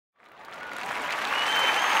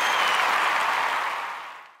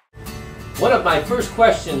One of my first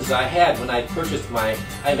questions I had when I purchased my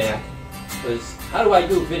iMac was, how do I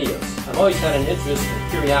do videos? I've always had an interest and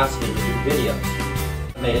curiosity to do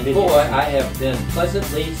videos. And boy, I have been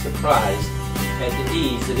pleasantly surprised at the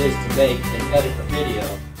ease it is to make and edit a video.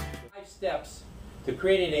 5 steps to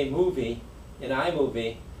creating a movie in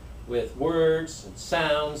iMovie with words and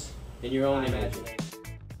sounds in your own imagination.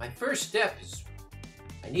 My first step is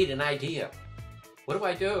I need an idea. What do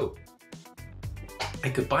I do? I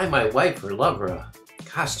could buy my wife or lover a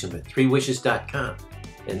costume at 3wishes.com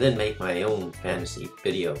and then make my own fantasy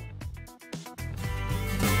video.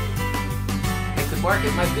 I could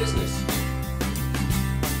market my business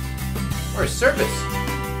or a service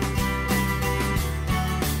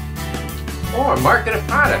or market a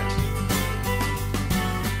product,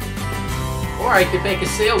 or I could make a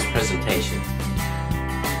sales presentation.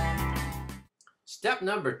 Step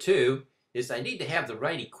number 2 is I need to have the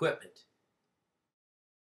right equipment.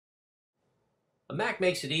 A Mac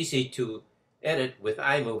makes it easy to edit with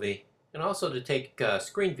iMovie and also to take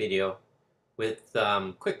screen video with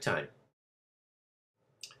QuickTime.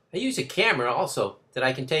 I use a camera also that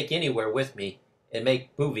I can take anywhere with me and make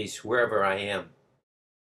movies wherever I am.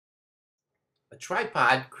 A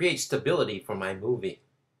tripod creates stability for my movie.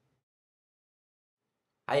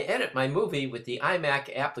 I edit my movie with the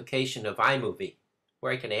iMac application of iMovie,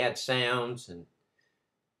 where I can add sounds and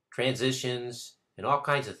transitions and all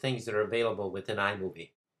kinds of things that are available within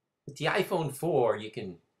iMovie. With the iPhone 4, you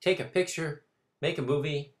can take a picture, make a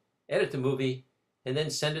movie, edit the movie, and then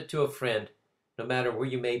send it to a friend, no matter where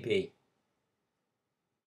you may be.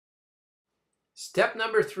 Step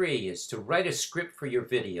number 3 is to write a script for your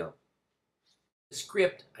video. A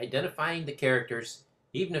script identifying the characters,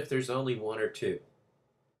 even if there's only 1 or 2.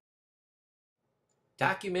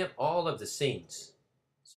 Document all of the scenes.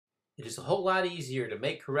 It is a whole lot easier to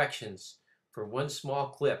make corrections for one small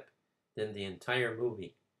clip than the entire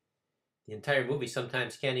movie. The entire movie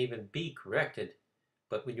sometimes can't even be corrected,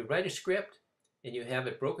 but when you write a script and you have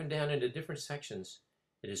it broken down into different sections,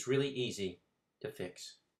 it is really easy to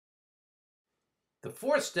fix. The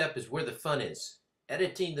 4th step is where the fun is,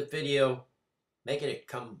 editing the video, making it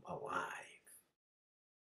come alive.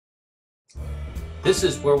 This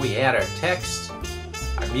is where we add our text,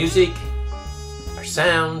 our music, our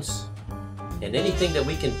sounds, and anything that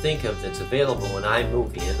we can think of that's available in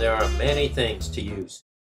iMovie, and there are many things to use.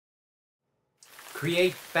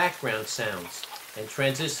 Create background sounds and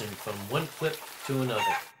transition from one clip to another.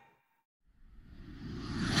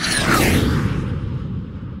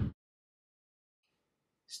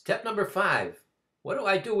 Step number 5. What do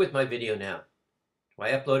I do with my video now? Do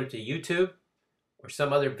I upload it to YouTube or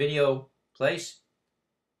some other video place,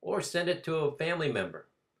 or send it to a family member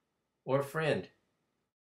or a friend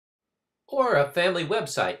or a family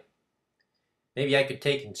website? Maybe I could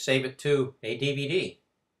take and save it to a DVD.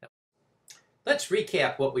 Let's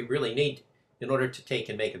recap what we really need in order to take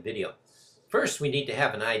and make a video. First, we need to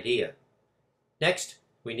have an idea. Next,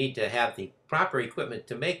 we need to have the proper equipment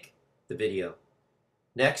to make the video.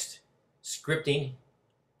 Next, scripting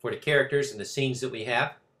for the characters and the scenes that we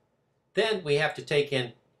have. Then we have to take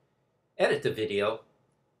and edit the video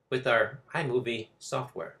with our iMovie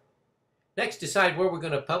software. Next, decide where we're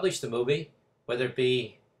going to publish the movie, whether it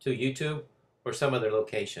be to YouTube or some other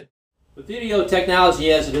location. With video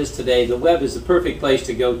technology as it is today, the web is the perfect place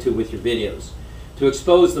to go to with your videos, to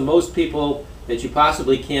expose the most people that you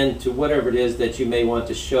possibly can to whatever it is that you may want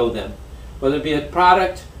to show them. Whether it be a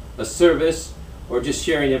product, a service, or just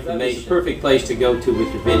sharing information, it's the perfect place to go to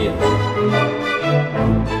with your videos.